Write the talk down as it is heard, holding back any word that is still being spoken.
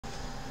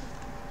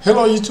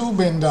Hello YouTube,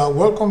 and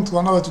welcome to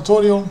another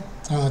tutorial.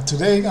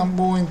 Today I'm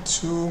going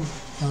to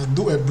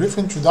do a brief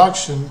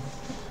introduction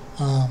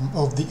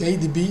of the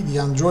ADB, the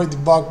Android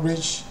Debug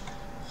Bridge.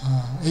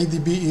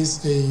 ADB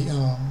is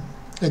a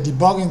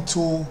debugging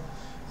tool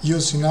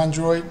used in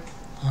Android.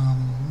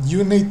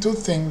 You need two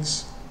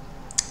things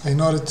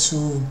in order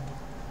to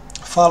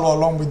follow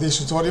along with this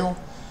tutorial.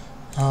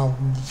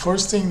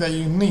 First thing that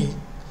you need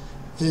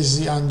is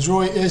the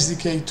Android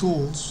SDK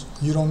tools.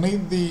 You don't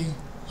need the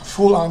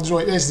full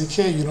Android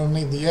SDK, you don't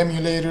need the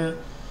emulator,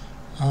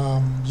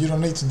 you don't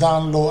need to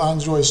download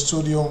Android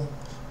Studio,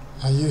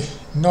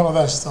 none of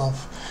that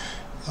stuff.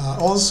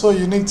 Also,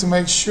 you need to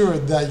make sure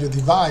that your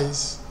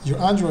device, your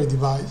Android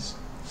device,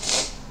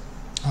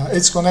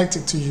 it's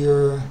connected to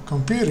your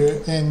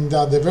computer. In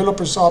the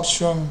developers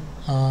option,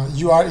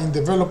 you are in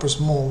developers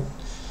mode.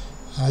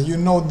 You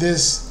know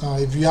this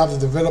if you have the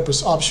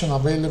developers option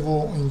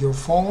available in your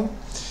phone,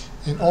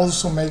 and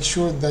also make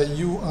sure that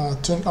you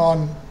turn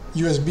on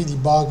USB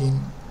debugging.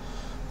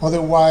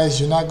 Otherwise,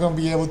 you're not going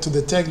to be able to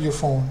detect your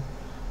phone.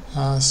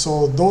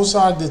 So those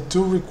are the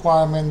two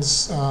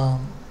requirements to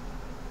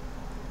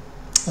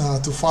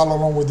follow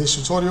along with this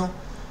tutorial.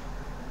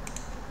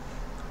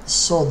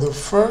 So the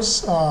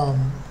first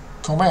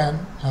command,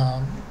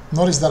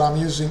 notice that I'm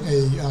using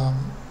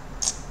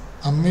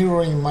I'm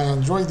mirroring my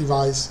Android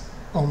device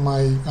on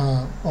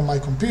my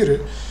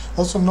computer.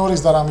 Also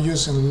notice that I'm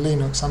using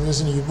Linux. I'm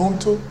using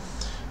Ubuntu.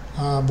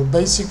 But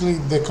basically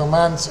the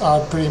commands are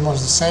pretty much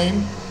the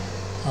same.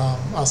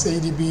 As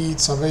ADB,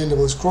 it's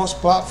available, it's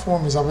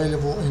cross-platform, is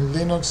available in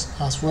Linux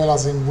as well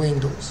as in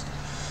Windows.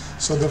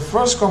 So the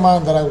first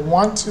command that I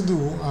want to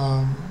do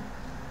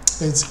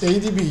is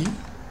ADB.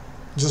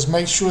 Just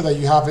make sure that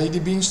you have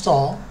ADB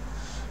installed.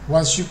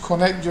 Once you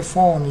connect your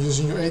phone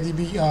using your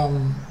ADB,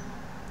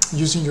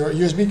 using your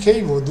USB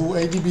cable, do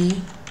ADB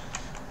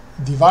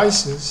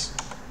devices.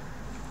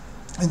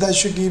 And that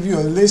should give you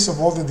a list of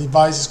all the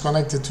devices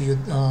connected to your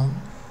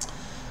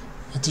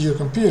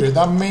computer.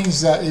 That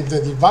means that if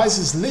the device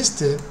is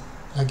listed,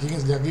 like you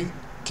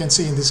can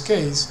see in this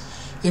case,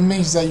 it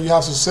means that you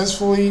have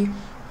successfully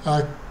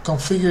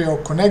configured or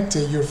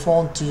connected your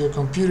phone to your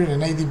computer,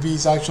 and ADB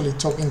is actually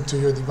talking to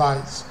your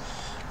device.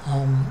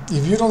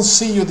 If you don't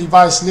see your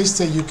device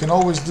listed, you can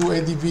always do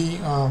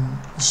ADB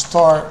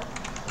start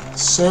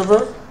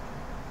server,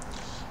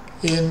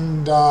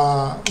 and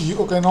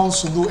you can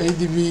also do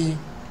ADB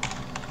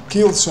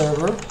kill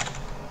server.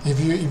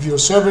 If your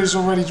server is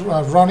already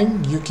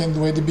running, you can do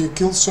ADB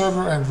kill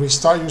server and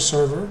restart your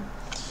server.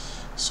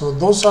 So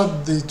those are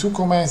the two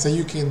commands that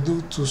you can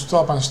do to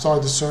stop and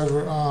start the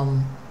server.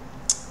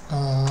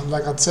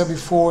 Like I said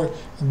before,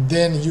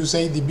 then use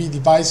ADB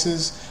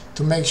devices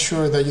to make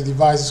sure that your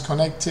device is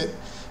connected.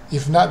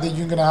 If not, then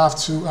you're gonna have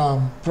to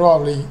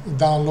probably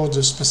download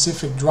a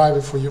specific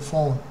driver for your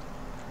phone.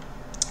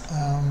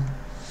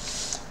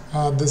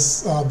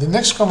 The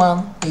next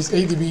command is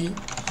ADB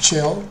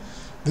shell.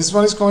 This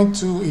one is going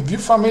to, if you're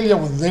familiar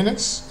with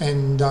Linux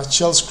and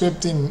shell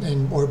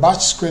scripting or batch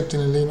scripting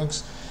in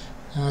Linux,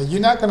 you're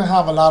not going to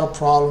have a lot of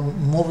problem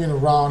moving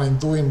around and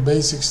doing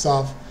basic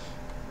stuff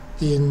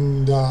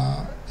in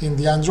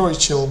the Android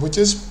shell, which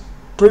is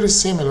pretty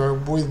similar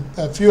with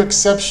a few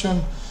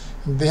exceptions.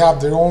 They have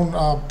their own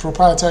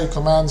proprietary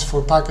commands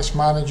for package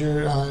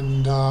manager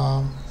and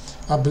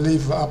I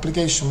believe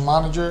application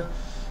manager,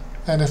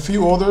 and a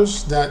few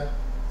others that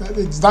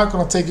it's not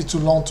going to take you too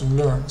long to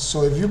learn.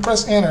 So if you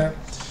press enter,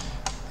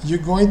 you're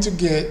going to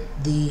get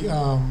the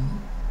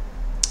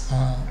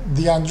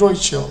Android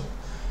shell.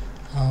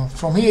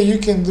 From here you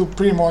can do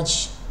pretty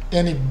much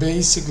any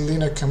basic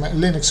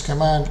Linux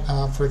command.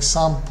 For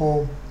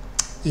example,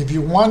 if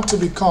you want to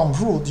become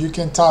root, you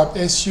can type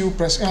su,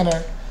 press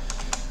enter.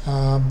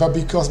 But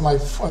because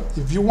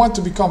if you want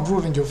to become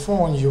root in your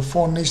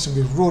phone needs to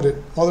be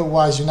rooted.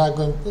 Otherwise, you're not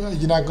going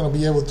to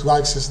be able to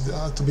access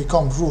to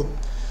become root.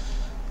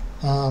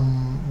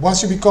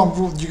 Once you become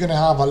root, you're going to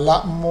have a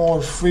lot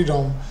more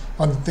freedom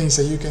on the things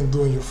that you can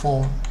do on your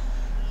phone.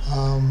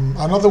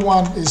 Another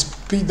one is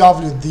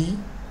pwd.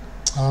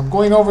 I'm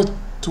going over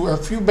to a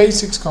few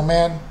basics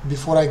command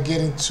before I get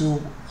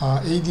into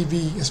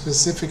ADB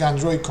specific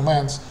Android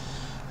commands,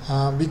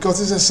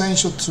 because it's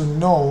essential to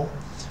know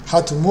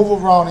how to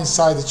move around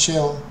inside the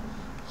shell,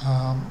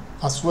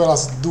 as well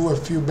as do a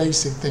few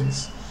basic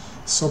things.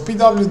 So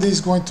pwd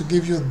is going to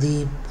give you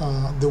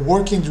the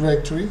working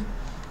directory,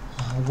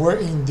 where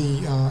in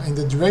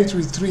the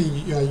directory 3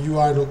 you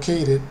are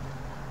located.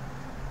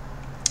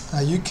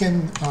 You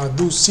can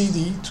do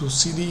cd to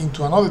cd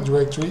into another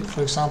directory.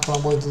 For example,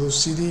 I'm going to do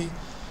cd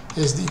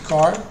SD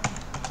card,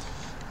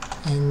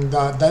 and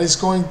that is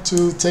going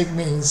to take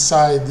me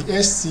inside the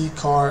SD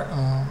card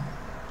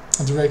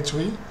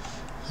directory.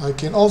 I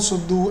can also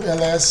do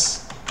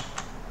ls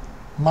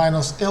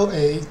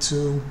 -la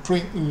to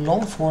print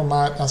long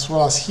format as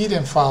well as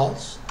hidden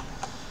files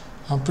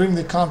and print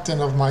the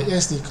content of my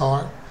SD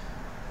card.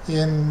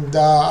 And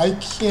I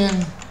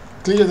can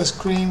clear the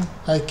screen.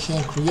 I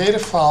can create a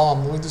file.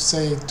 I'm going to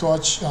say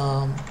touch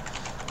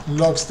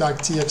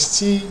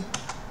logs.txt,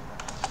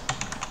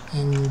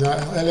 and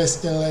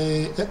ls-l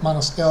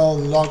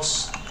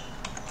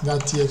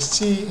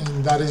logs.txt,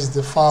 and that is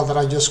the file that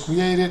I just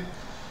created.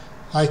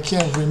 I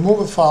can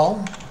remove a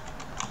file,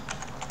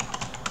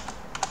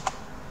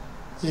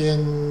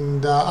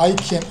 and I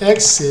can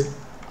exit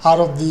out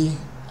of the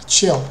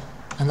shell,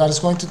 and that is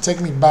going to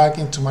take me back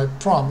into my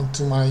prompt,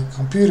 into my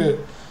computer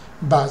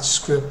batch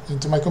script,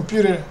 into my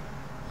computer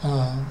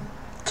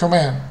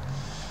command.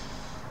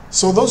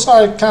 So those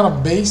are kind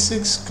of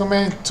basics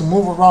command to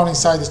move around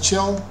inside the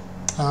shell.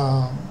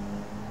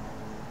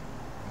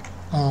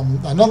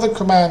 Another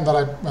command that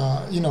I,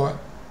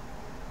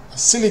 a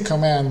silly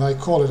command I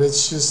call it,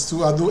 it's just to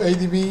do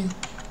ADB,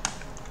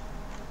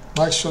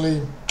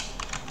 actually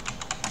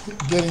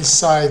get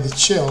inside the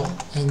shell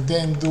and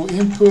then do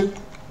input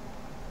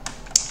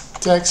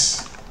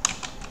text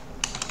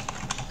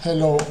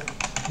hello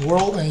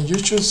world, and you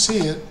should see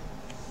it.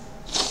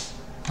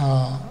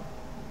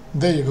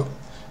 There you go.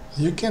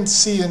 You can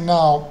see it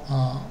now,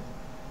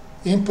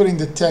 inputting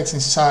the text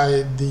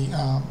inside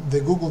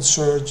the Google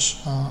search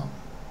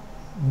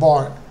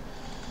bar,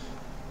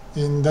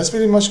 and that's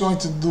pretty much going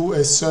to do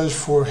a search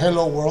for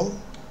hello world.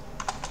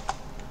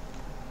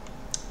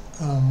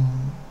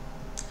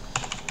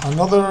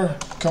 Another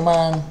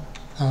command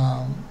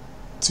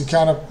to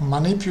kind of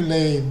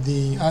manipulate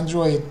the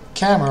Android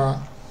camera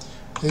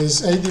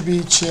is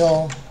ADB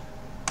chill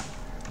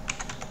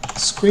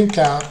screen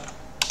cap.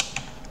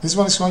 This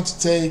one is going to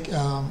take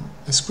a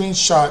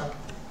screenshot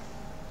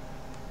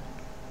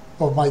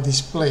of my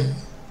display.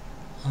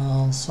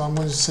 So I'm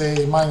going to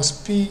say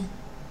 -p,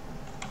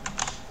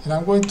 and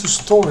I'm going to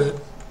store it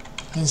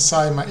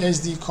inside my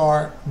SD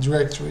card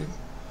directory,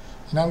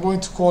 and I'm going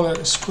to call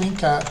it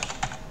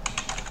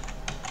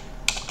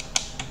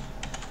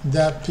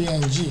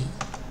screencap.png,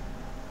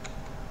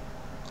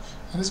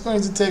 and it's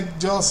going to take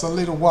just a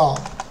little while.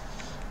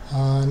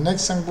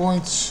 Next I'm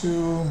going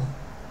to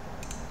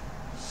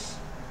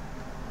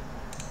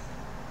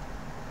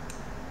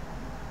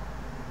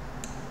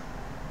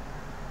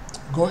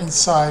go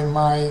inside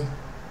my,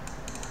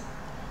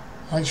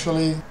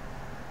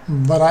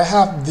 but I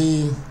have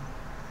the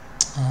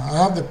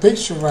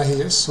picture right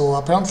here, so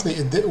apparently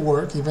it did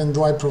work even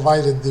though I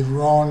provided the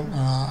wrong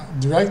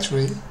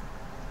directory.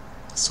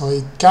 So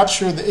it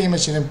captured the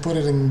image and then put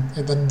it in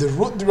the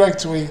root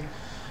directory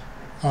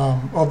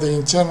of the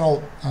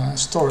internal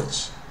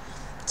storage.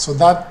 So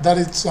that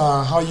is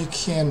how you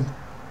can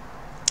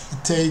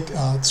take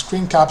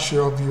screen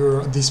capture of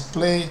your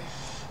display.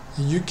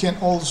 You can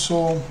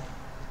also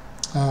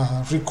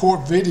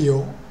record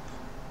video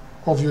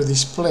of your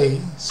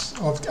displays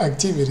of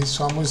activities.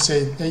 So I'm going to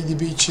say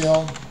ADB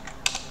chill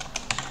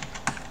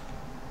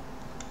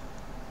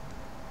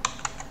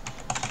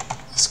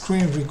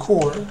screen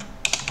record,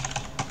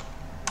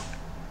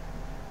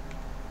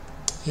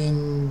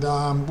 and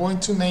I'm going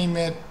to name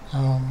it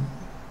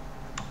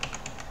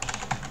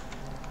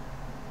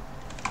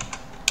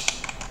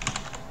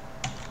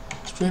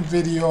screen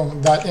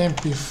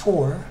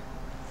video.mp4.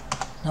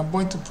 I'm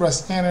going to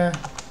press enter,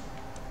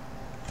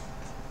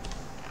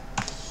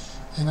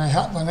 and I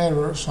have an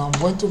error, so I'm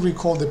going to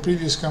recall the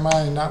previous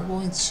command, and I'm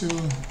going to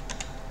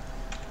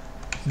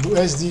do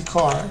SD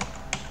card,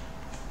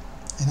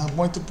 and I'm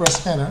going to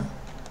press enter,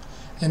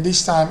 and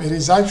this time it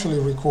is actually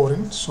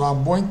recording. So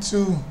I'm going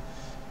to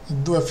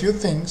do a few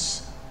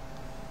things.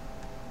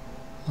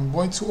 I'm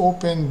going to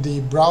open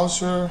the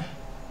browser,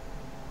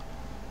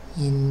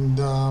 and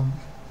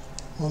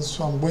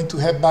also I'm going to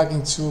head back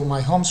into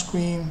my home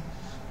screen.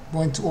 I'm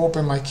going to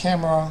open my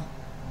camera,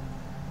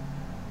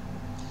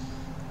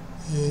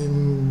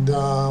 and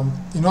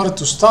in order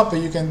to stop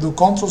it, you can do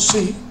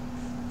Ctrl+C,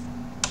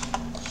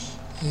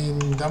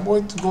 and I'm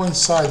going to go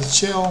inside the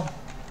shell.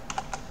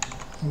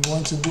 I'm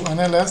going to do an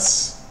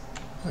ls.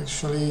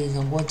 Actually,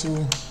 I'm going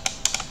to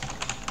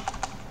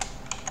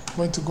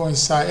go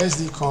inside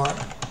SD card.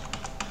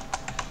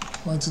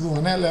 I'm going to do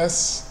an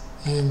ls,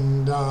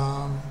 and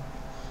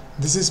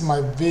this is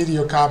my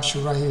video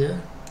capture right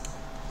here.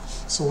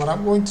 So what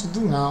I'm going to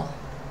do now,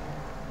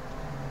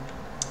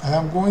 I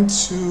am going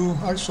to,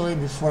 actually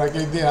before I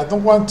get there, I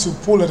don't want to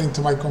pull it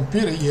into my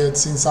computer yet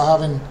since I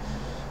haven't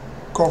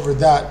covered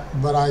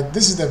that, but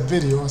this is the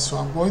video, so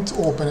I'm going to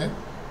open it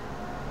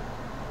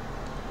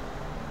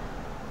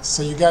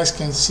so you guys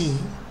can see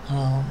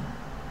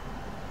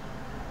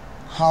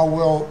how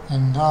well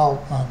and how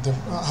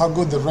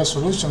good the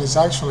resolution is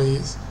actually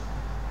is.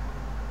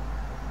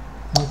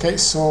 Okay,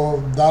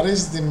 so that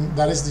is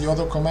the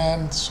other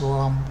command.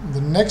 So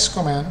the next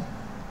command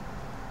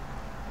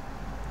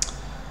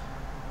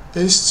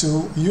is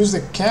to use the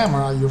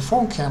camera, your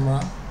phone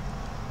camera,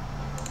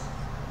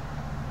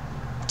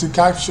 to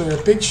capture a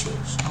picture.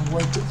 So I'm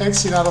going to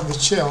exit out of the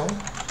shell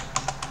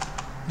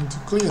and to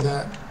clear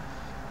that,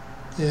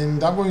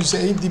 and I'm going to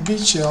say ADB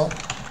shell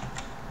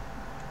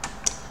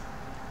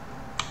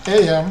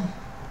AM.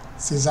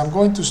 Since I'm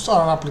going to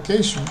start an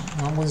application,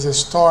 I'm going to say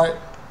start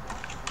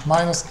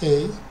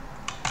 -a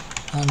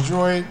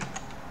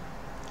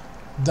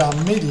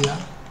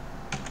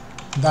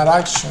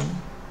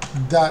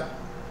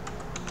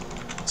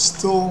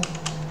android.media.action.still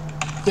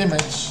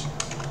image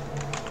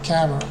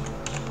camera,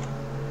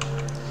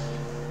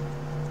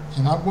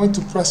 and I'm going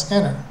to press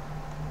enter.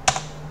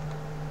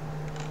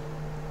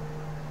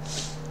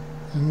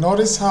 And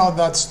notice how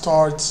that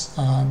starts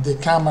the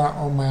camera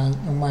on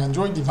my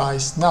Android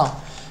device.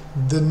 Now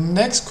the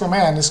next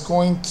command is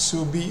going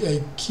to be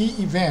a key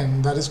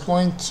event that is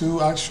going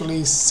to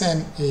actually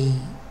send an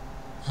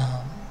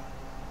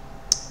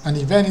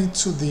event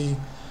into the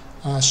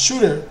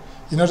shooter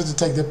in order to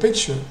take the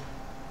picture,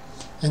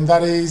 and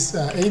that is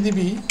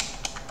ADB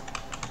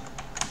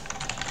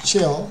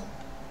chill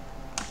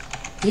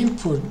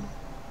input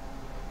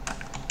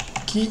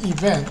key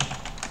event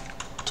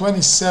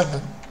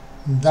 27.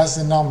 That's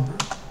the number,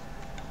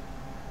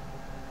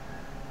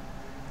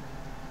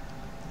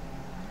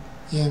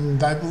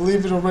 and I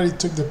believe it already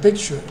took the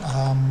picture,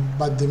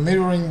 but the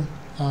mirroring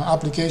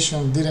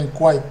application didn't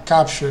quite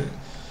capture it.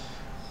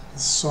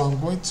 So I'm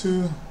going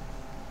to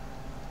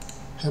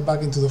head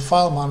back into the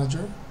file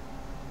manager,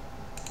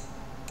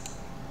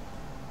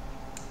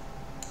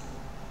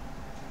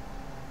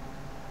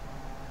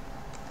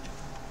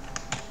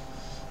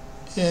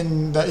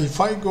 and if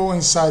I go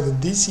inside the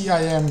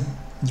DCIM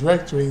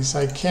directory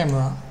inside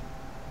camera,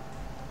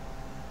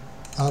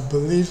 I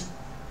believe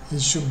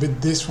it should be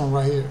this one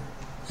right here,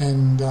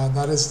 and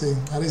that is the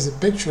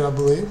picture, I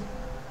believe.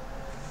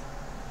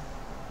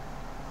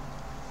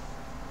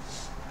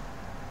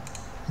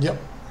 Yep,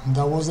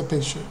 that was the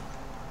picture.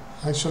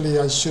 Actually,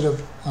 I should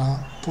have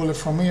pulled it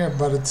from here,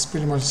 but it's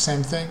pretty much the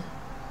same thing.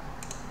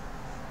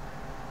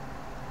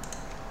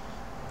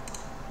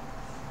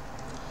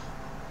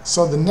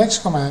 So the next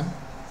command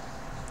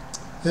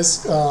is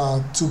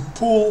to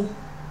pull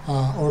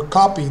or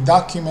copy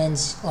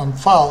documents and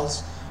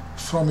files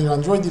from your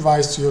Android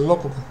device to your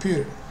local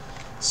computer.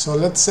 So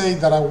let's say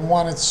that I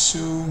wanted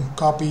to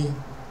copy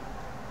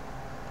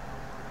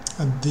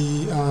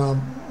the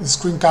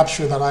screen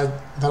capture that I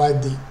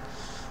did.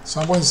 So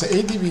I'm going to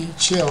say ADB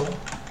chill,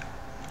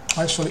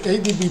 actually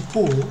ADB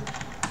pull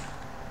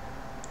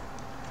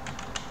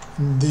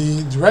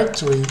the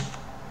directory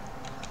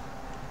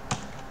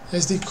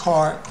SD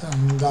card,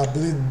 and I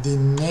believe the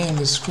name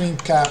is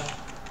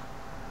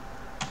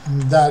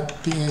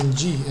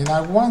screencap.png, and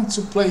I want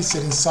to place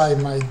it inside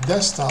my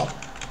desktop.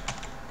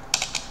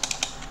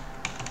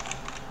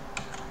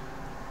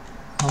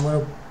 I'm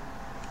going to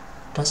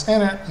press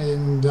enter,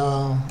 and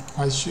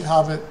I should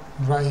have it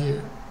right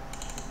here.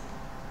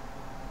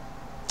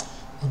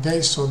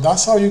 Okay, so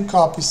that's how you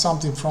copy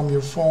something from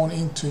your phone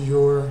into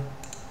your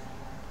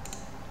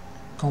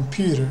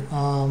computer.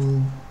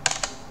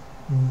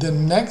 The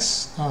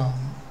next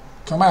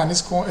command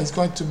is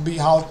going to be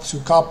how to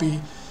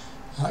copy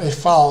a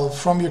file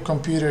from your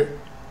computer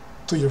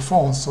to your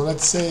phone. So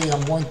let's say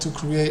I'm going to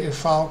create a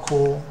file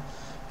called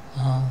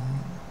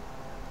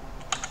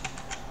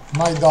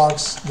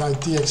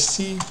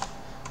mydocs.txt.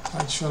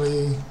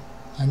 Actually,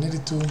 I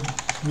needed to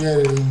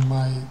create it in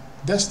my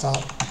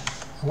desktop.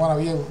 I want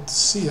to be able to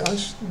see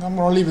it. I'm going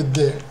to leave it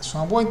there. So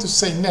I'm going to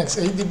say next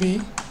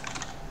ADB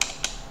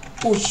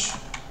push,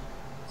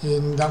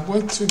 and I'm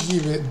going to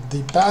give it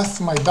the path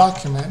to my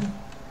document.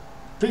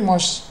 Pretty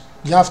much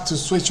you have to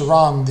switch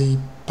around the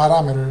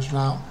parameters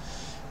now,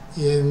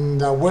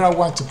 and where I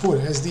want to put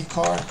it, SD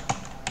card,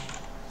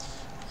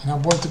 and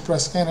I'm going to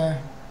press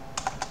enter.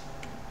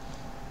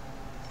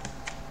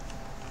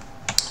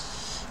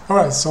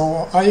 Alright,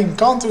 so I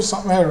encountered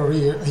some error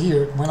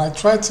here when I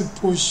tried to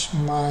push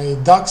my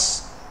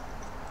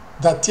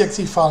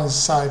docs.txt file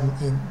inside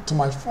to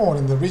my phone,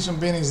 and the reason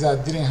being is that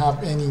I didn't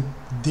have any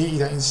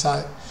data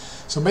inside.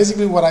 So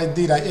basically what I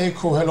did, I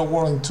echo hello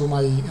world into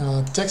my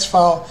text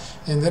file,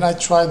 and then I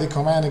tried the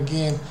command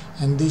again,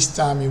 and this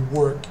time it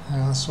worked.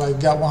 So I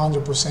got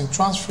 100%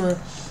 transfer.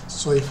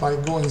 So if I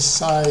go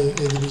inside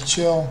ADB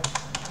chill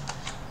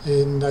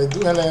and I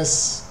do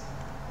ls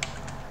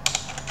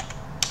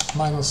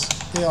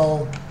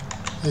 -l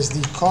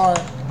SD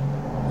card,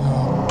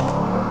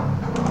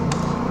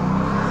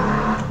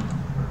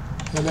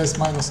 ls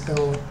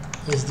 -l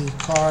SD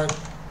card,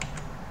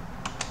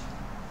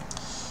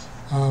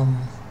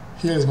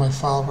 here is my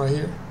file right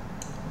here.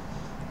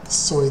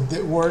 So it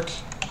did work.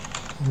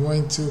 I'm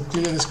going to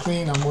clear the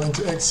screen. I'm going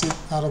to exit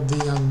out of the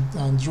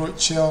Android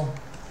chill.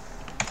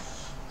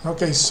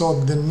 Okay, so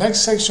the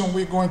next section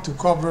we're going to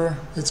cover,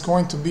 it's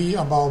going to be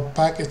about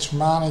package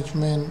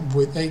management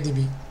with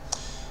ADB.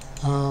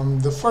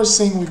 The first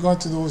thing we're going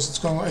to do is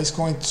it's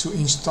going to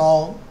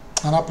install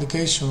an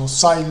application, or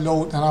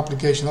sideload an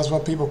application. That's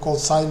what people call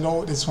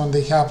sideload. It's when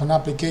they have an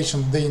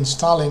application they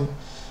installing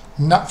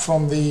not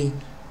from the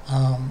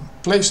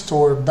Play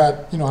Store,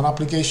 but an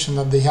application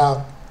that they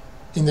have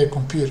in their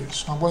computers.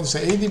 So I'm going to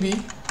say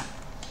ADB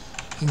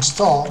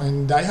install,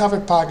 and I have a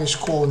package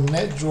called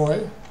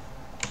NetDroid,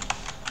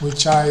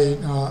 which I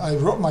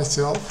wrote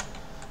myself.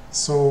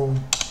 So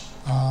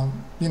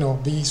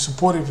be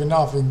supportive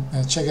enough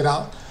and check it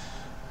out.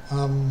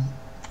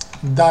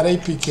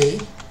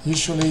 .apk,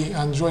 usually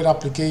Android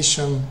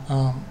application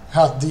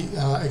have the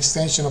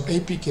extension of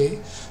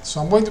APK.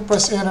 So I'm going to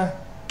press enter,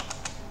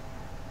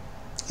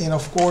 and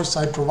of course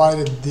I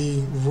provided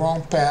the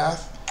wrong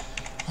path.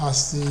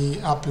 as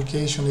the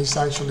application is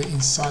actually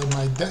inside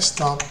my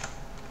desktop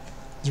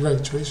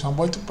directory. So I'm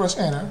going to press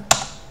enter.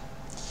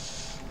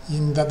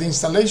 In that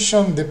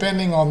installation,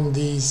 depending on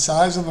the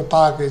size of the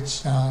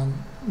package,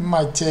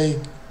 might take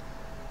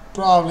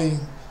probably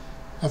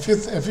a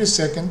few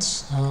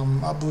seconds.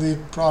 I believe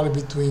probably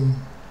between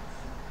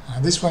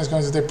this one is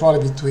going to take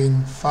probably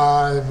between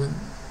 5 and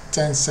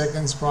 10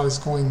 seconds. Probably it's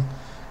going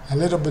a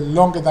little bit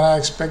longer than I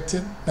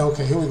expected.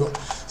 Okay, here we go.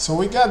 So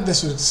we got the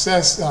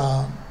success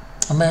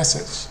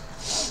message.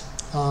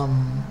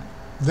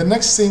 The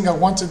next thing I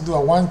want to do, I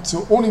want to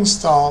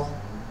uninstall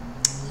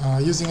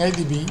using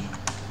ADB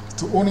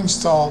to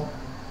uninstall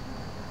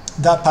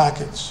that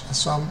package.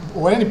 So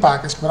or any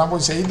package, but I'm going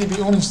to say ADB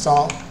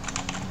uninstall,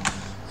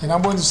 and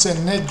I'm going to say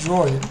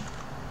netdroid.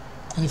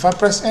 And if I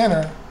press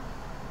enter,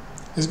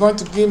 it's going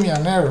to give me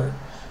an error,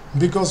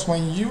 because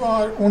when you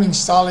are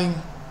uninstalling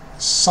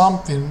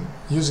something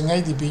using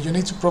ADB, you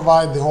need to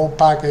provide the whole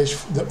package,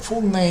 the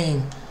full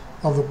name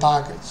of the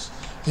package.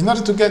 In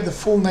order to get the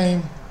full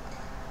name,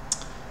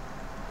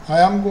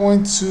 I am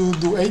going to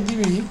do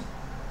ADB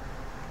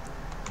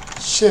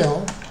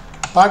shell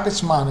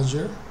package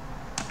manager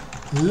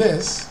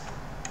list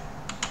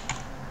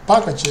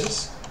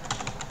packages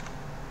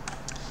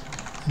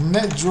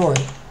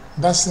netdroid.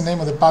 That's the name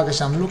of the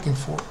package I'm looking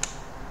for,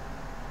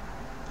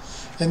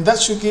 and that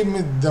should give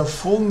me the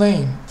full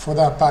name for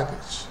that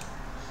package,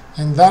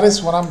 and that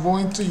is what I'm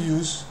going to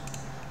use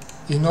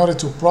in order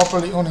to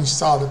properly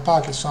uninstall the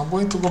package. So I'm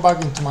going to go back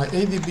into my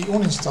ADB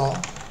uninstall,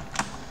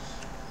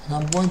 and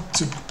I'm going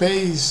to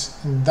paste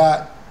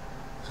that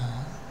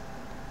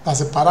as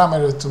a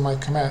parameter to my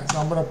command. So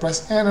I'm going to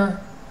press enter,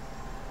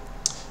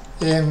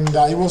 and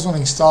it was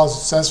uninstalled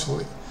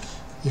successfully.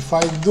 If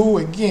I do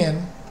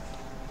again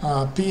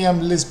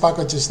pm list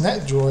packages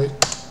netdroid,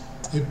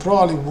 it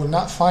probably will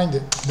not find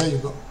it. There you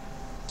go.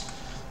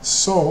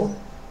 So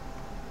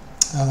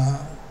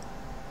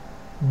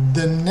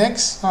the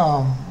next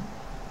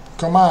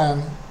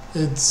command,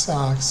 it's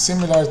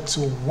similar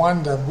to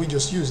one that we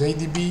just used,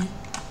 ADB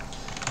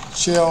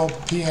shell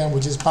pm,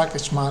 which is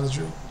package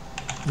manager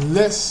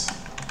list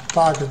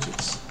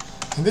packages,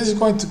 and this is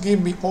going to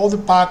give me all the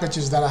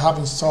packages that I have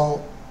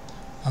installed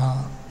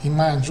in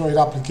my Android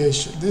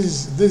application.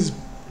 This is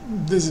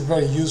a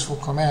very useful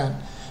command.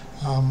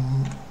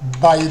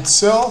 By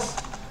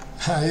itself,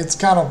 it's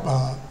kind of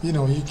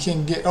you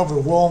can get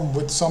overwhelmed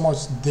with so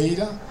much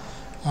data,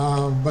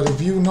 but if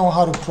you know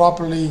how to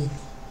properly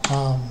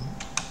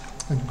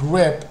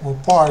grep or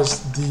parse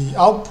the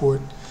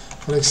output,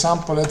 for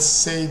example, let's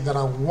say that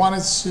I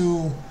wanted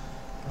to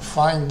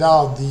find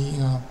out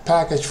the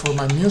package for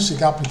my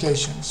music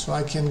application, so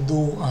I can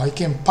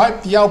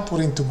pipe the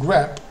output into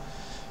grep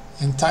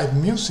and type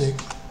music,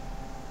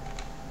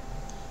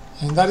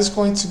 and that is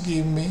going to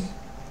give me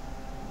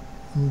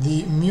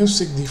the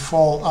music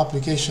default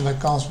application that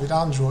comes with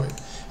Android.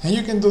 And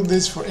you can do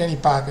this for any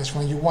package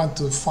when you want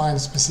to find a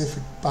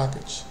specific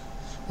package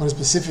or a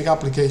specific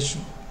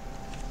application.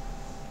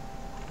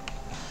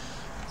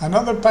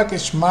 Another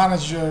package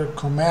manager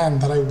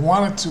command that I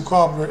wanted to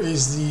cover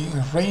is the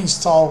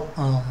reinstall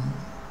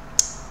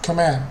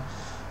command.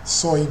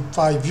 So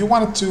if you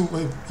wanted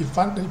to, if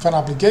an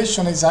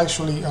application is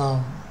actually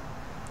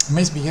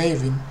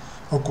misbehaving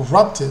or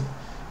corrupted,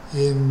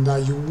 and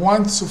you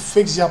want to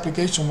fix the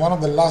application, one of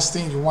the last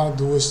things you want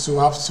to do is to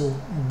have to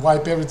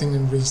wipe everything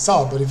and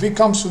reinstall. But if it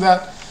comes to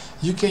that,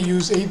 you can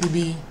use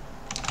ADB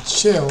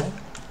shell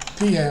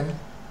pm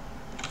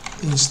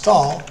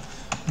install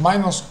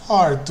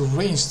 -r to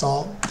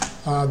reinstall.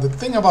 The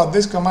thing about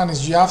this command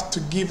is you have to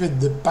give it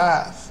the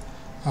path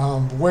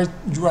where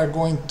you are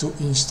going to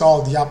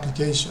install the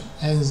application,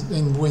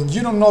 and when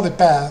you don't know the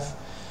path,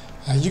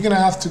 you're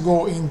gonna have to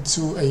go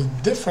into a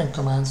different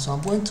command. So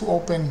I'm going to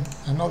open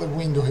another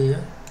window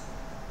here,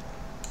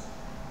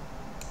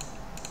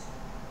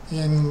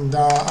 and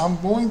I'm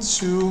going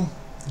to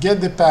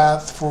get the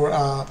path for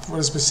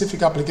a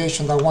specific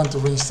application that I want to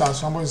reinstall.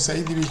 So I'm going to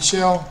say ADB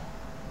shell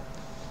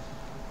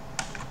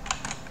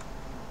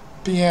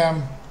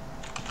pm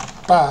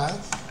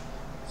path,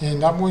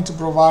 and I'm going to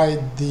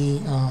provide the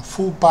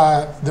full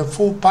path, the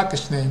full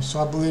package name. So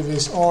I believe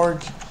it's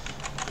org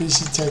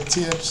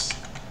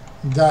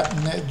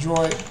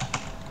pctechtips.netdroid,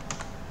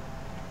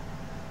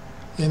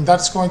 and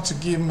that's going to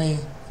give me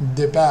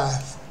the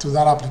path to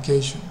that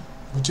application,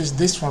 which is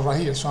this one right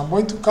here. So I'm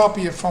going to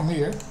copy it from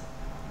here,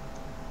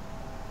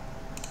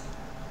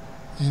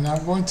 and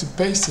I'm going to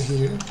paste it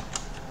here,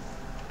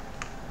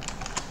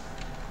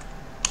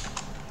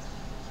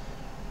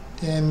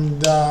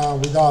 and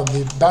without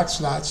the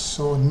backslash.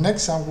 So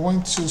next I'm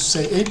going to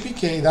say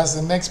APK, that's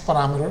the next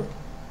parameter.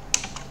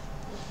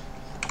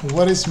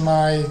 What is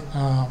my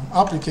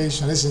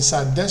application? It's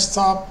inside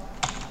desktop,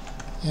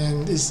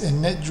 and it's a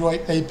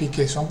netdroid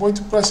APK. So I'm going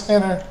to press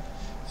enter,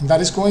 and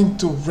that is going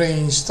to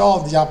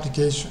reinstall the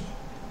application.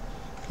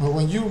 But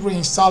when you're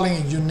reinstalling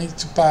it, you need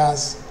to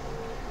pass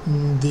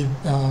the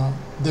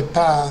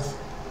path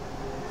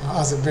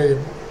as a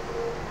variable,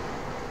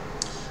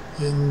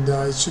 and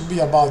it should be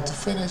about to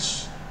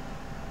finish.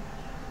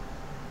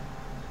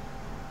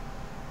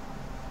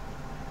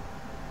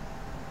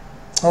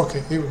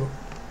 Okay, here we go.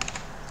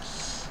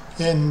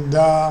 And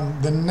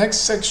the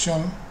next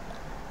section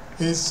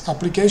is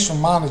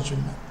application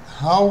management.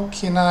 How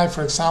can I,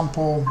 for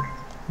example,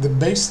 the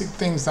basic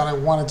things that I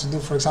wanted to do,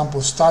 for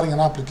example, starting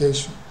an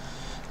application.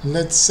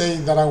 Let's say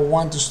that I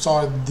want to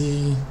start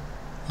the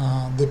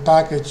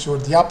package or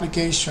the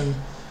application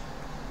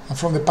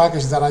from the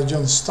package that I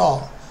just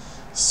installed.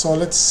 So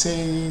let's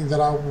say that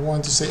I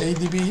want to say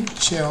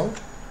ADB shell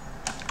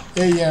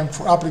AM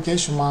for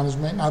application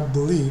management. I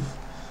believe,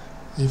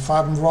 if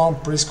I'm wrong,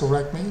 please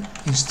correct me.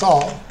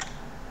 Install.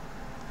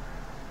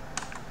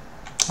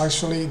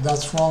 Actually,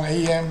 that's wrong.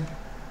 AM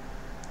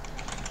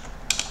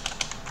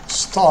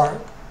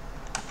start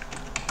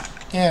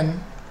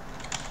in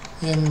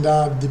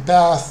the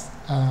path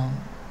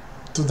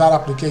to that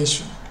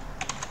application.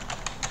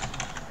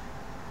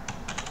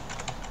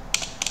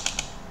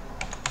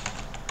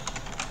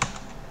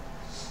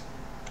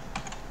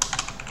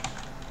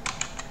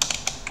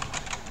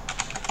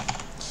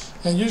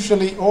 And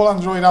usually all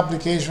Android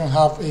applications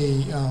have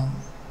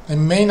a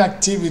main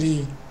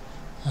activity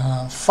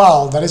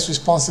file that is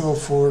responsible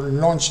for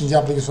launching the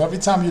application. So every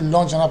time you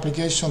launch an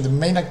application, the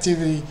main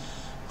activity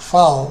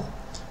file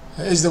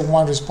is the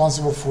one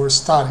responsible for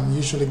starting.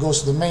 Usually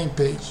goes to the main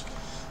page.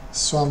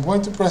 So I'm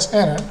going to press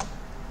enter,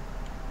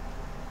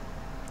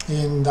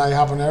 and I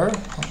have an error.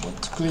 I'm going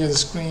to clear the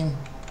screen.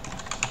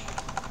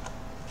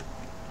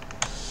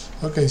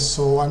 Okay,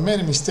 so I made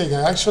a mistake.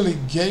 I actually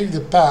gave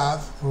the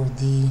path, or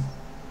the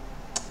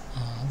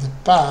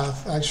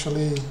path,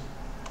 actually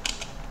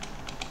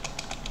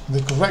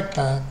the correct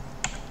path.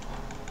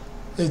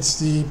 It's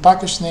the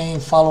package name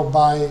followed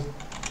by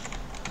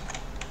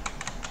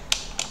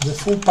the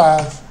full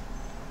path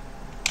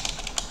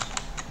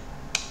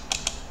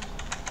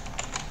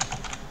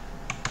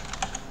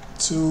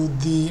to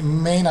the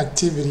main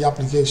activity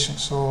application.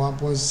 So I'm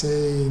going to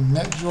say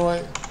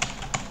netdroid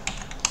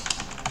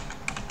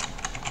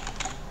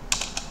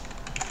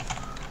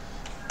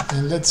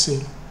and let's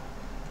see.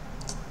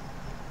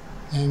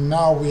 And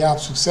now we have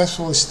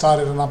successfully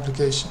started an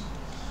application.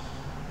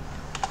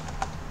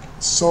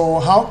 So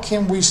how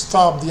can we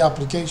stop the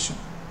application?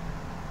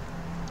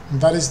 And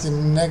that is the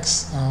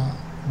next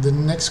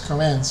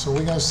command. So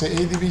we're going to say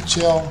ADB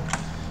shell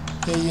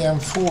AM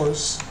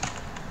force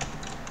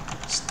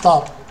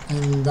stop,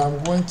 and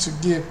I'm going to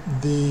give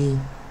the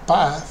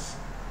path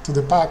to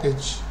the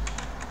package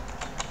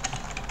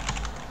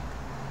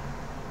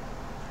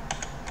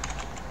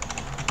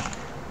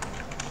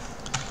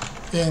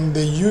and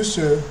the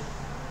user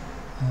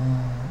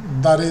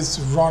that is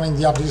running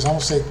the application. I'm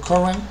going to say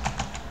current,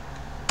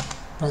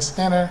 press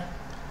enter,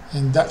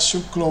 and that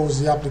should close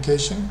the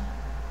application.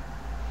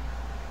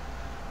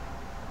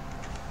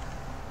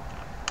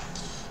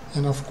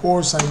 And of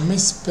course I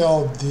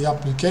misspelled the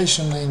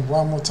application name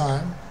one more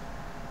time.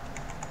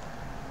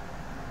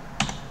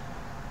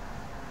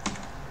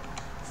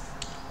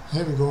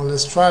 Here we go.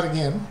 Let's try it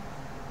again.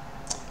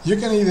 You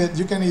can either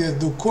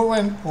do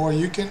current, or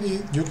you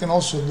can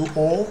also do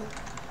all.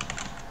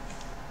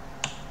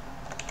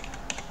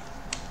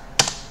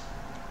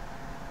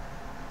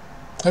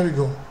 There we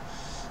go.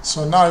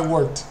 So now it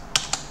worked.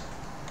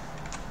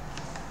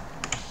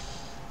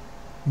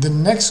 The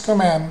next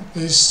command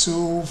is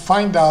to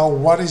find out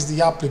what is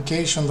the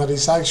application that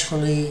is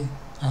actually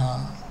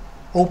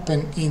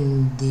open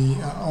in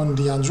on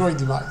the Android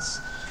device.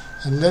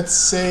 And let's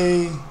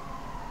say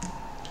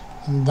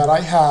that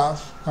I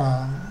have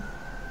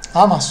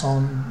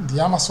the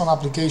Amazon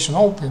application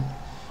open,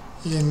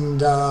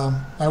 and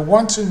I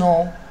want to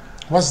know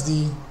what's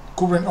the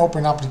current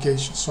open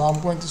application. So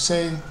I'm going to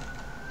say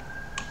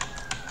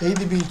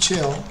ADB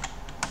shell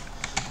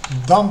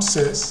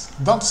dumpsys.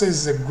 Dumpsys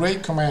is a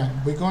great command.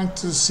 We're going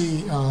to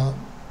see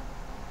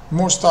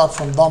more stuff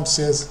from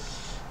dumpsys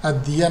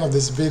at the end of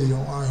this video.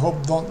 I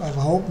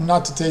hope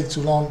not to take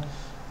too long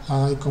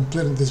in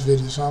completing this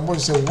video. So I'm going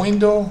to say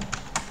Windows,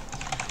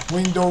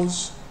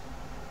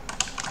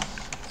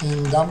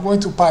 and I'm going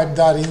to pipe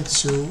that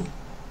into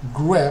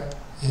grep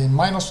and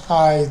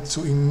 -I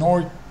to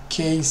ignore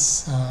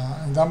case,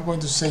 and I'm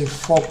going to say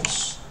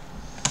focus.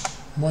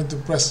 I'm going to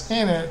press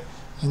enter,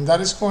 and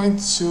that is going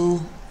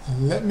to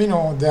let me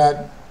know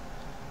that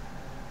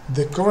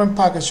the current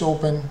package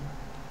open,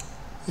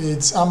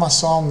 it's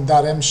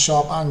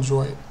Amazon.mshop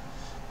Android,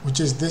 which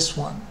is this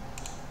one.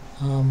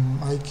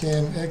 I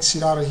can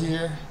exit out of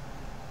here,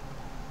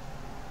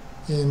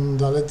 and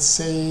let's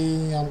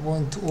say I'm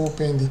going to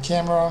open the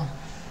camera,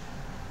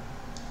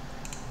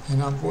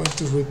 and I'm going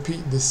to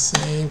repeat the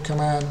same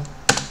command.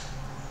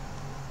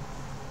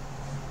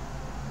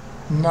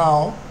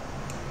 Now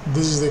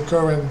this is the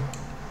current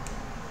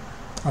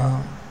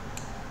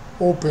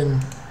open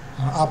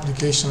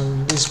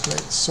application display.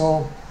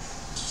 So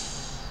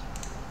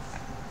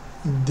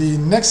the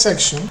next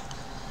section,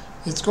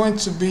 it's going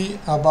to be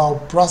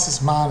about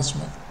process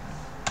management.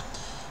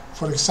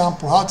 For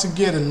example, how to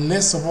get a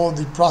list of all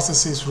the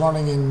processes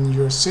running in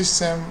your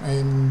system,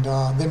 and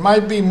there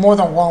might be more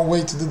than one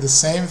way to do the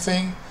same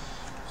thing,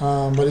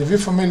 but if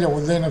you're familiar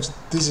with Linux,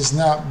 this is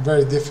not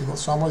very difficult.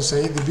 So I'm going to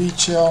say ADB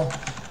shell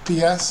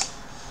PS,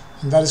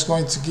 and that is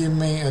going to give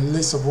me a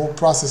list of all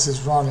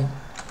processes running.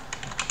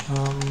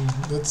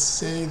 Let's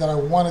say that I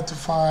wanted to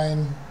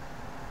find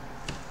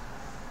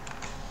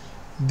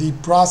the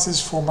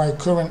process for my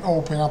current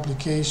open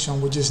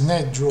application, which is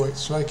NetDroid.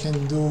 So I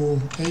can do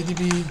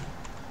ADB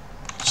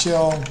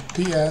shell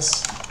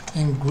ps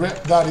and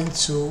grep that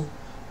into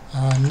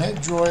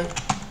NetDroid,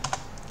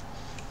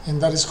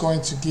 and that is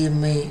going to give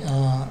me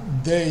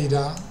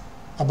data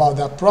about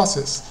that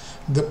process.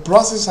 The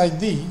process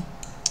ID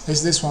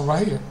is this one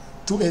right here,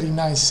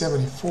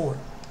 289.74.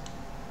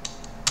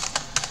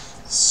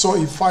 So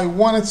if I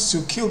wanted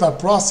to kill that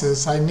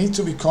process, I need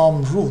to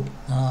become root.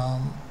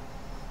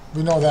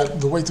 We know that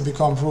the way to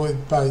become root is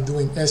by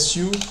doing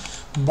su,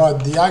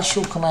 but the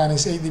actual command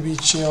is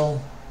adb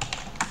shell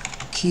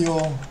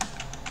kill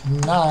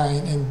 9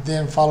 and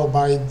then followed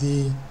by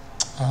the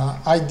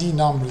ID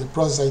number, the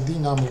process ID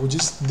number, which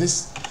is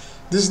this.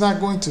 This is not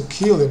going to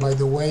kill it, by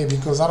the way,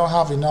 because I don't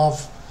have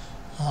enough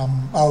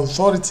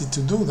authority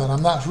to do that.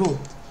 I'm not root.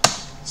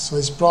 So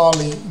it's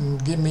probably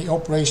give me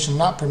operation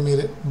not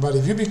permitted. But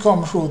if you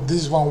become root,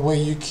 this is one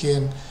way you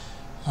can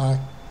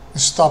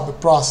stop the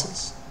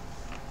process.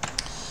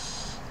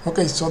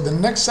 Okay, so the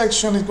next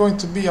section is going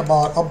to be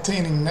about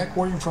obtaining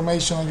network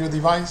information on your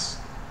device.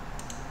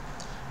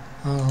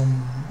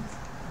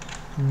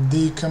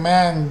 The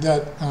command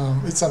that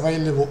it's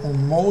available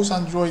on most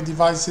Android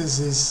devices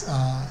is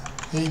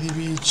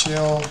adb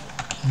shell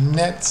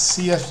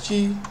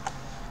netcfg.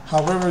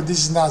 However,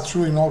 this is not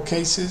true in all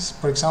cases.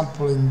 For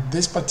example, in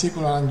this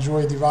particular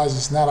Android device,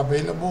 it's not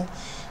available.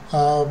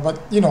 But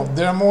you know,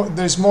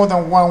 there's more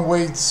than one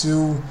way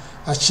to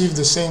achieve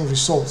the same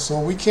result. So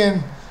we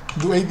can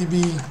do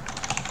adb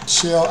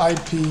shell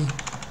IP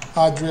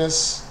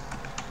address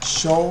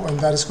show, and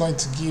that is going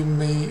to give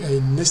me a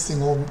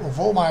listing of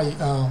all my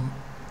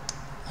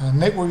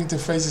network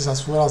interfaces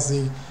as well as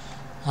the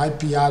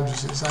IP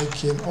addresses. I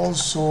can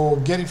also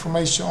get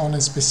information on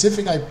a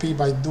specific IP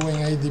by doing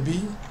adb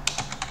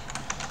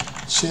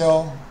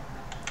shell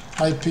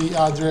IP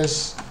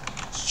address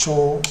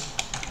show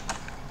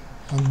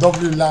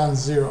WLAN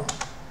 0,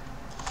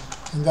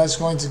 and that's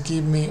going to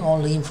give me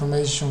only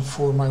information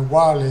for my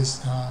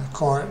wireless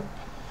card.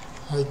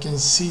 I can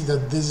see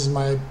that this is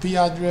my IP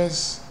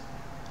address,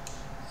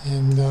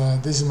 and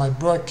this is my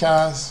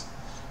broadcast.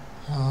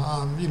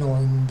 You know,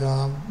 and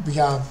we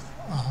have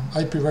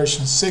IP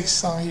version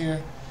 6 on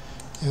here,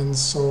 and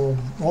so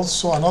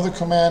also another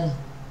command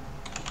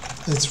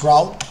is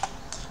route.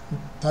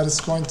 That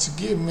is going to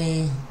give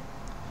me,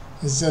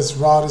 it says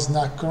route is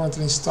not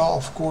currently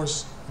installed. Of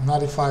course,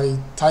 not if I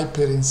type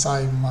it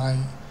inside my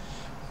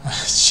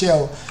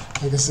shell.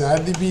 Like I said,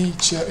 adb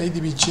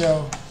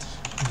shell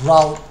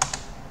route,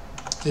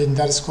 and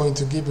that is going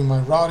to give me my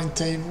routing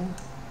table.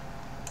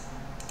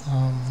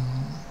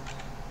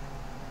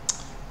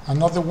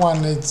 Another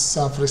one is,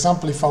 for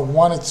example, if I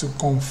wanted to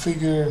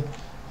configure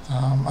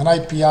an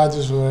IP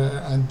address or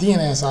a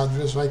DNS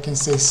address, I can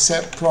say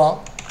set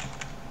prop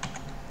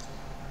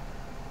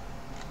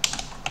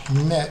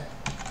net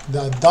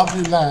the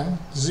WLAN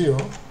 0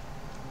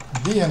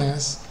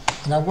 DNS,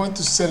 and I'm going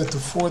to set it to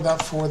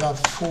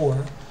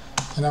 4.4.4,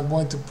 and I'm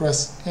going to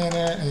press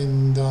enter,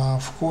 and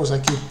of course I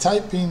keep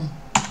typing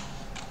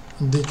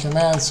the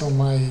commands on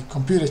my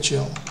computer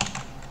shell.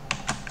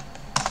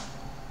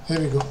 Here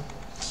we go.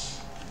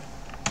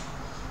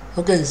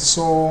 Okay,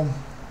 so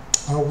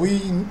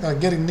we are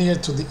getting near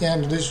to the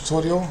end of this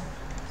tutorial.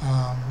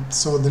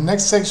 So the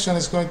next section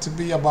is going to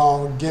be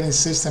about getting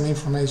system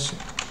information.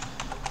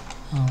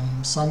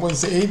 So I'm going to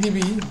say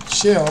adb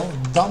shell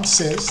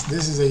dumpsys.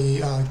 This is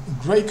a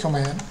great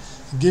command.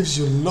 It gives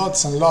you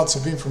lots and lots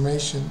of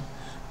information.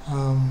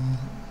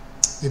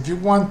 If you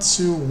want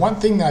to,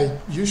 one thing I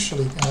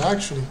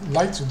actually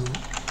like to do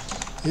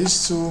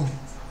is to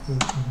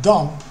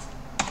dump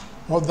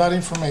all that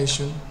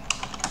information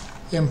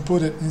and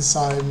put it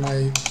inside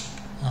my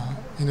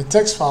in a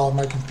text file on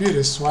my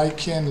computer, so I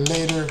can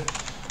later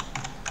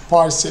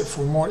parse it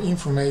for more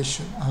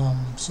information.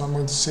 So I'm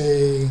going to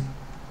say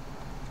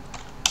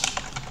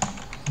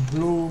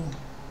blue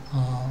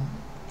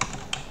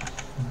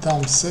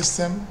dump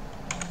system.txt,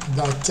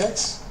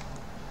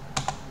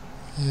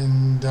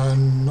 and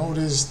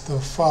notice the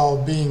file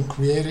being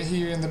created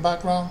here in the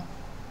background.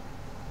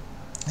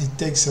 It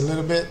takes a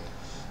little bit,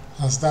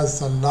 as that's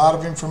a lot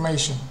of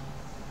information.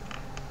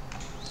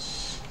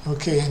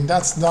 Okay, and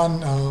that's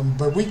done,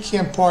 but we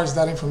can parse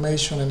that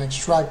information and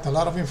extract a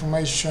lot of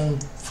information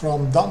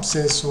from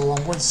dumpsys. So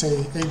I'm going to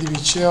say adb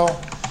shell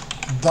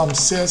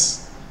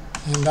dumpsys,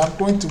 and I'm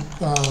going to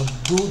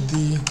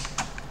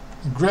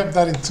grab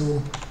that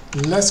into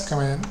less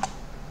command,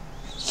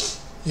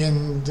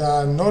 and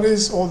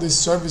notice all these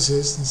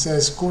services. It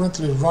says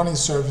currently running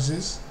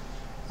services.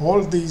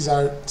 All these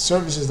are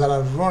services that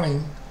are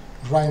running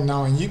right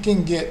now, and you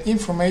can get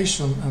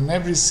information on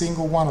every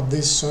single one of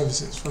these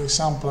services. For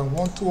example, I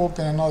want to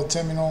open another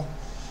terminal.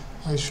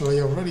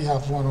 Actually, I already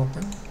have one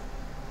open,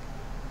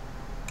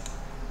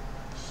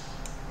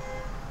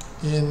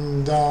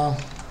 and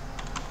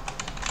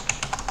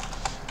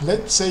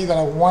let's say that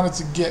I wanted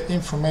to get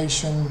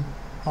information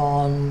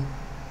on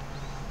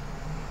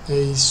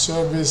a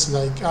service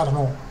like, I don't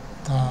know,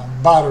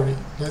 battery.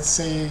 Let's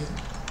say,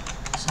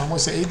 so I'm going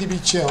to say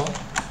ADB chill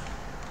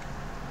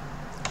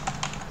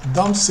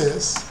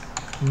dumpsys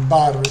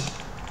battery,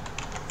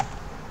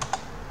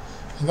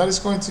 and that is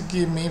going to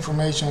give me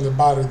information on the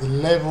battery, the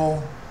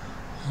level,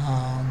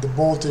 the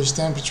voltage,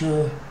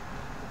 temperature,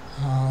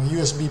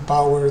 USB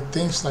power,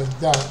 things like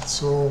that.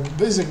 So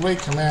this is a great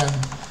command.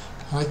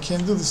 I can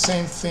do the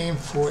same thing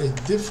for a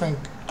different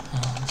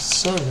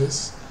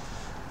service.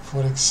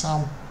 For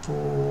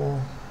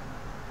example,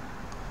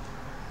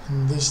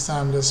 and this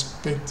time let's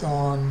pick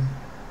on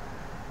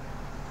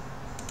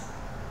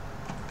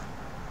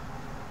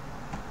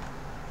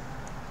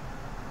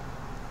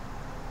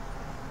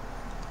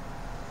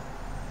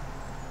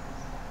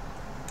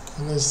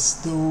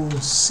let's do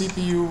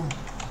CPU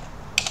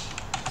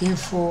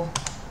info,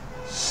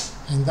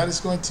 and that is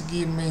going to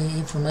give me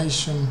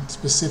information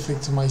specific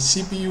to my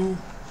CPU.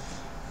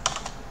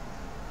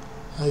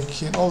 I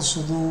can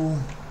also do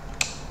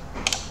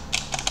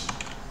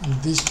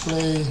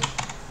display,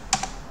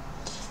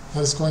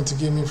 that is going to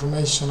give me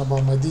information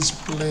about my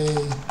display.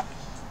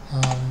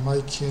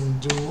 I can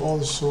do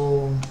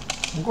also,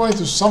 I'm going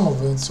to some of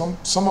them,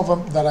 some of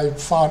them that I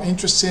found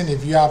interesting.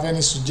 If you have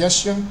any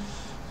suggestion,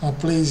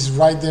 please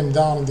write them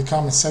down in the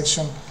comment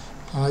section.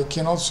 I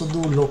can also do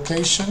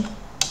location,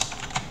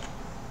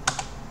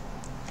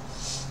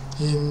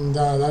 and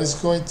that is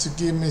going to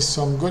give me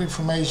some good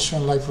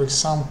information, like for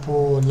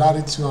example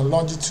latitude and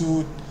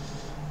longitude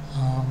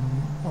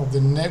of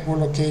the network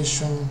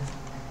location.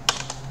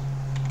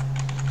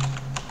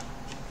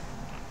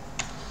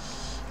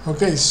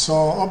 Okay,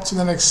 so up to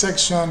the next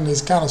section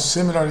is kind of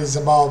similar. It's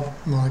about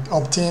like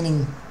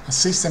obtaining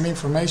system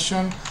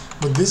information,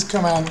 but this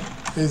command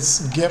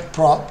is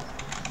getprop,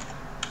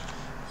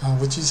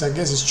 which is, I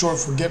guess, is short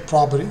for get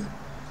property,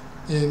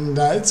 and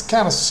it's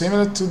kind of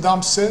similar to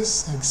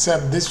dumpsys,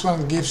 except this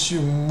one gives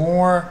you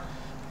more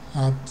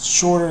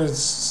shorter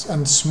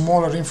and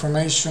smaller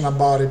information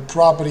about a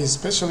property,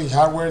 especially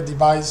hardware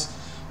device,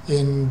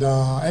 and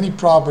any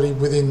property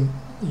within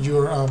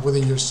your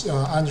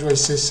Android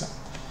system.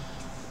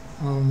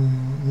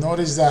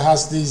 Notice that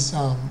has this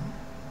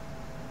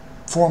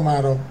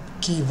format of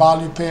key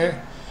value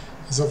pair.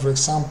 So for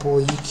example,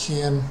 you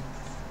can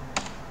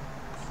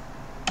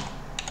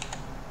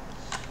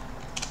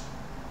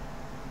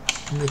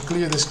let me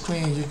clear the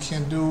screen. You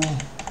can do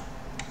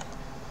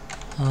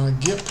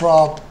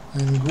getprop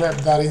and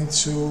grep that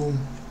into,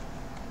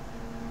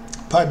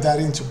 pipe that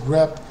into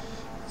grep,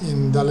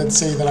 and let's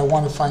say that I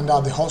want to find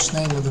out the host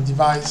name of the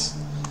device,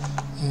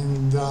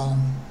 and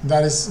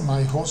that is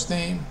my host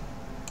name.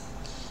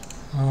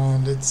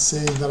 Let's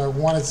say that I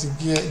wanted to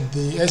get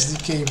the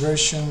SDK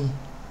version,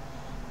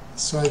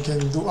 so I can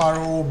do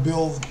ro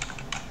build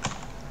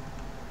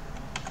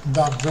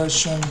dot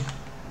version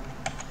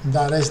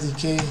dot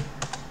SDK,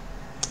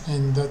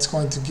 and that's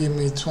going to give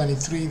me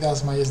 23.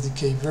 That's my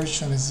SDK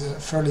version. It's a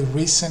fairly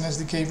recent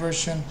SDK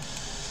version.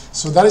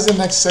 So that is the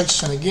next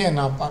section. Again,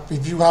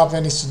 if you have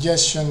any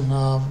suggestion,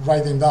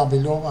 write them down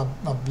below.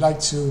 I'd like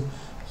to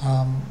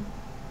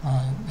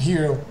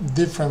hear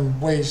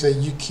different ways that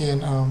you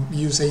can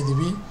use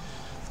ADB.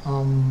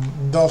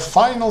 The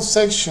final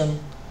section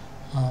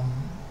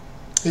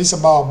is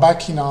about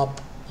backing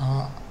up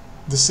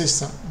the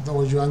system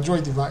or your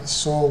Android device.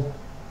 So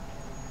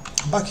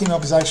backing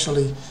up is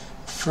actually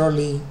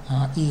fairly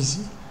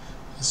easy.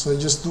 So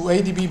just do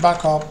ADB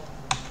backup,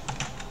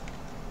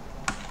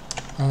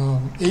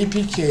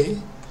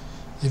 APK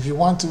if you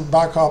want to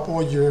back up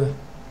all your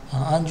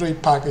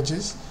Android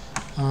packages,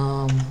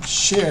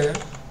 share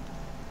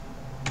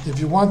if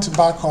you want to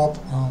back up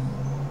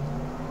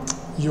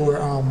your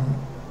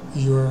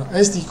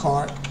SD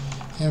card,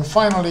 and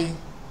finally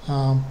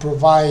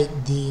provide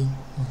the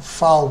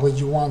file where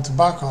you want to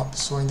back up.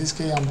 So in this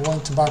case, I'm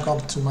going to back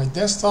up to my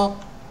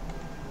desktop,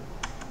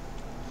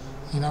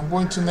 and I'm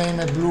going to name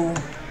it blue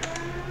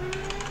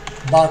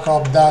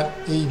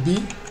backup.ab,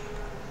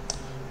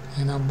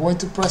 and I'm going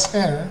to press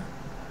enter.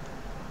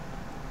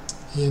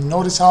 And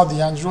notice how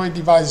the Android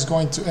device is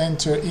going to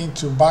enter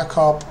into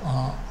backup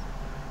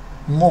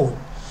mode.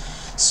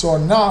 So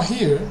now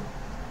here,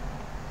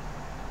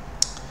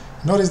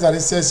 notice that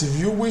it says if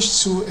you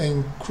wish to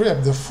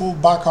encrypt the full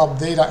backup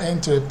data,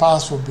 enter a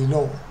password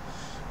below.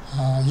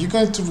 You're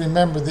going to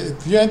remember that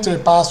if you enter a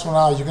password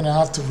now, you're going to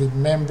have to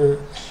remember,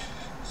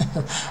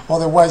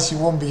 otherwise you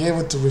won't be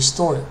able to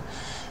restore it.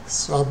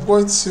 So I'm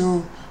going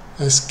to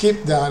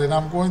skip that, and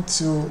I'm going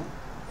to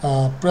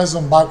press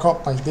on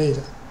backup by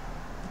data.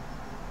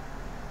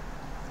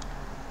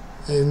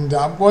 And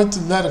I'm going to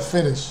let it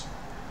finish.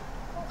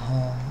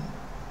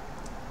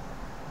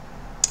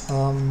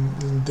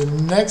 The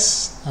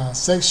next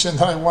section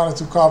that I wanted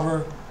to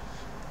cover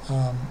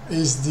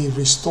is the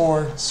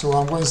restore. So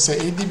I'm going to say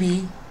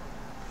ADB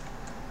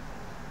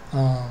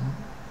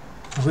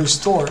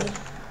restore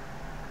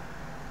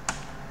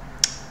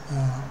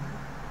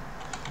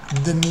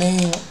the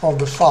name of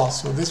the file.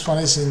 So this one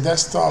is in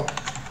desktop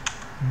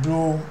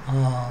blue,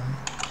 I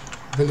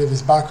believe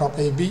it's backup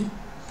AB,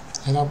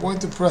 and I'm going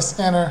to press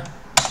enter,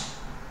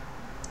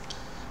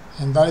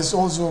 and that is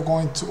also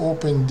going to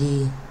open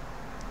the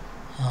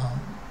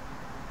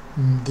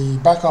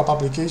backup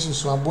application.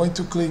 So I'm going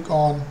to click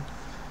on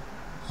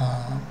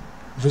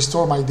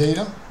restore my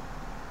data,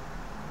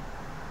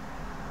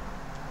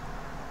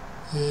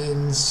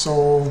 and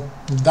so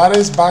that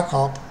is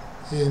backup.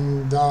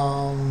 And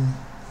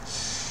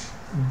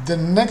the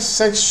next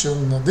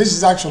section, this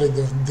is actually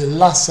the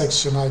last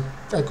section, I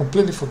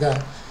completely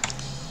forgot.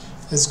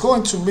 It's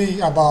going to be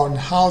about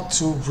how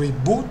to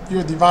reboot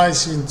your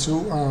device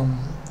into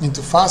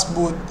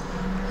Fastboot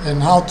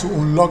and how to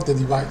unlock the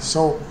device.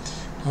 So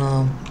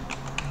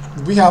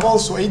we have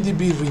also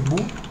ADB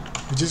reboot,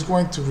 which is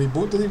going to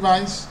reboot the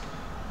device.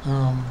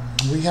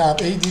 We have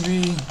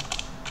ADB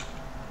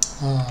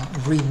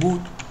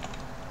reboot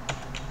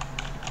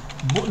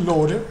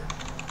bootloader,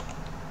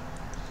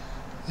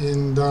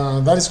 and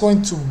that is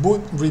going to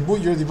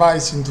reboot your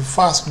device into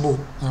Fastboot.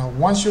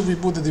 Once you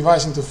reboot the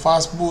device into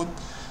Fastboot,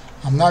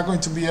 I'm not going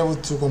to be able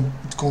to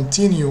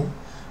continue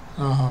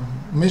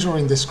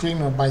measuring the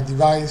screen of my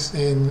device,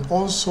 and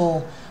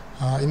also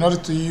in order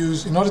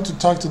to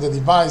talk to the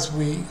device,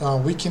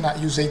 we cannot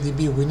use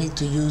ADB. We need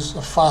to use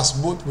a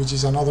Fastboot, which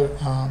is another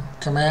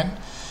command.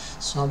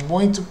 So I'm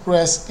going to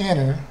press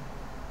enter.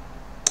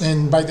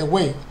 And by the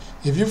way,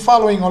 if you're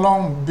following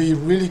along, be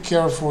really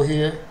careful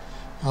here,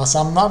 as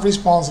I'm not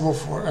responsible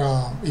for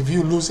if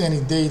you lose any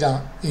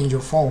data in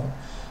your phone.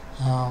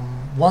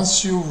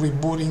 Once you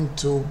reboot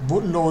into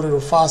bootloader or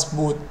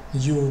Fastboot,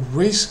 you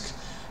risk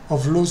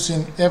of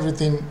losing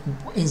everything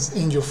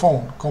in your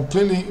phone,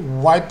 completely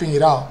wiping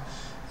it out,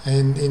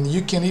 and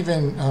you can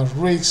even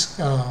risk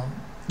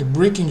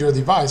breaking your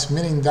device,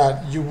 meaning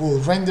that you will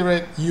render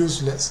it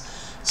useless.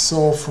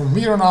 So from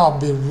here on out,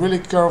 be really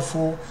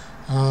careful.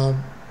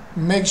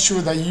 Make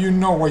sure that you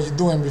know what you're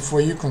doing before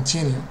you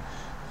continue,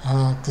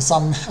 because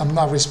I'm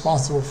not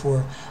responsible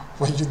for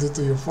what you do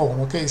to your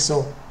phone. Okay,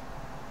 so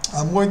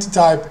I'm going to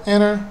type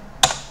enter,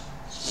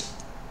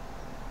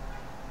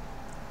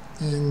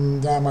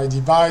 and my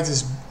device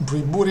is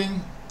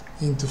rebooting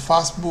into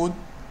Fastboot,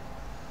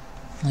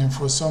 and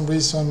for some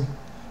reason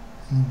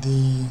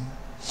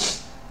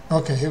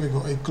okay, here we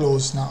go, it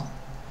closed now.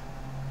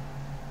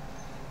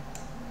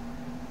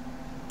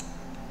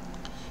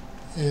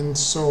 And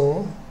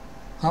so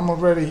I'm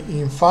already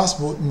in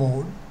Fastboot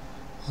mode,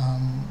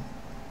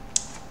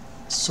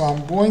 so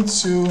I'm going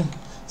to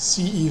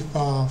see if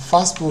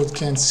Fastboot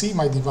can see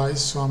my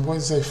device. So I'm going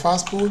to say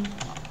Fastboot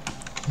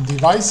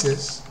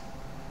devices,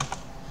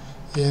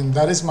 and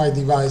that is my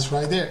device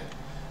right there.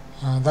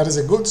 That is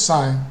a good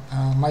sign.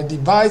 My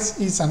device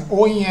is an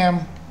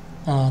OEM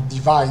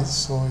device,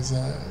 so it's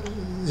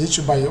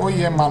issued by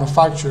OEM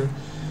manufacturer.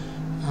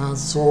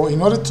 So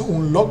in order to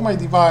unlock my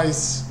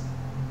device,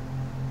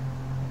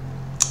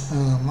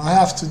 I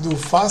have to do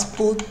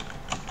Fastboot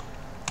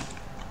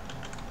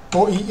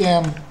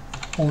OEM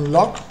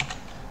unlock.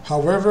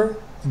 However,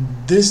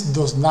 this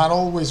does not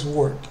always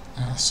work.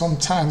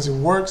 Sometimes it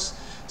works,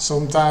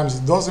 sometimes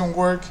it doesn't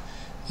work.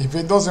 If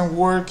it doesn't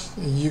work,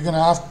 you're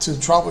gonna have to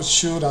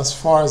troubleshoot as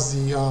far as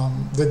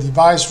the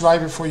device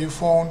driver for your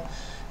phone,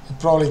 and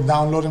probably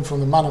download them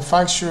from the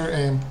manufacturer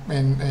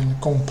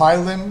and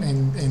compile them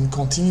and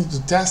continue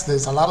to test.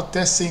 There's a lot of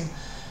testing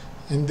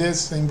in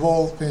this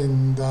involved,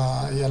 and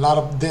a lot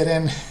of dead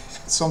end.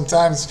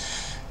 Sometimes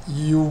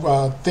you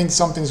think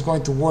something is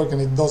going to work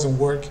and it doesn't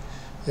work,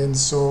 and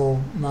so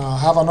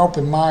have an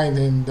open mind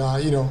and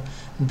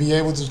be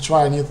able to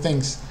try new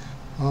things.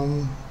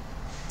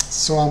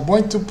 So I'm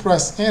going to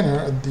press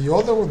enter. The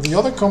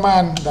other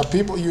command that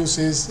people use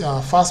is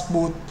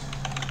Fastboot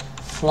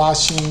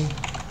flashing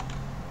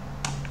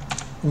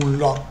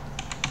unlock,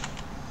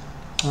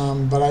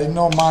 but I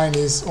know mine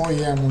is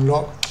OEM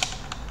unlock.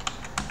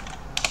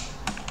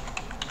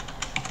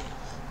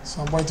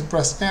 So I'm going to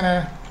press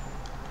enter,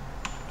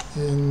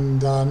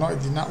 and no, it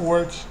did not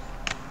work.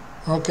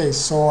 Okay,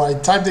 so I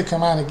typed the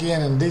command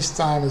again, and this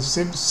time it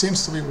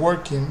seems to be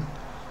working.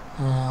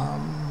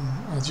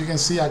 As you can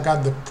see, I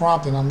got the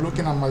prompt, and I'm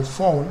looking at my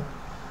phone.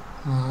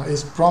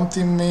 It's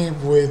prompting me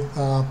with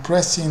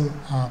pressing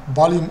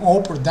volume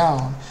up or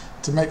down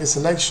to make a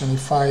selection.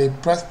 If I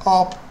press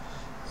up,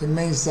 it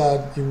means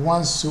that it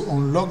wants to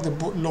unlock the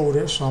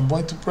bootloader, so I'm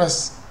going to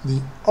press the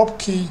up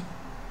key.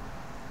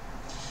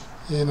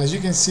 And as you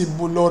can see,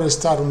 bootloader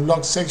start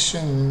unlock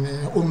section,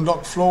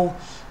 unlock flow,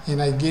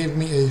 and it gave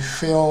me a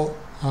failed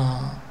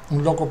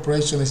unlock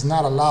operation. Is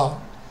not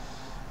allowed.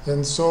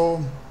 And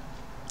so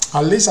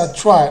at least I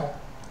tried.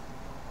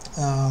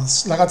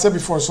 Like I said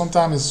before,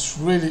 sometimes it's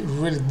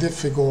really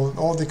difficult.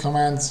 All the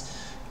commands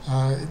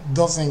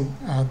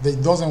they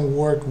doesn't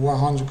work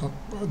 100.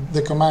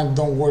 The command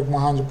don't work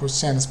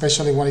 100%,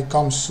 especially when it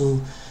comes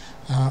to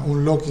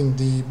unlocking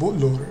the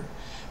bootloader.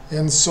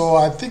 And so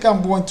I think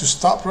I'm going to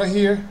stop right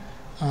here.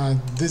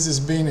 This has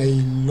been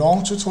a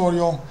long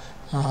tutorial.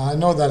 I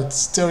know that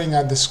staring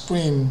at the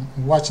screen,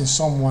 watching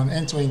someone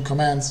entering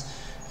commands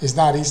is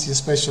not easy,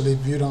 especially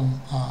if you don't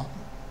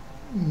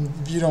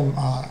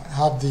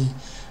have the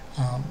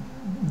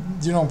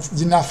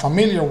you're not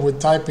familiar with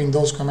typing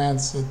those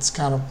commands, it's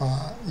kind of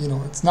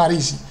it's not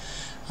easy.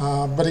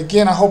 But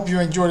again, I hope you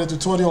enjoyed the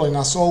tutorial, and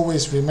as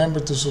always, remember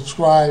to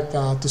subscribe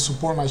to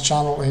support my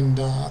channel, and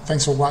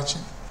thanks for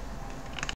watching.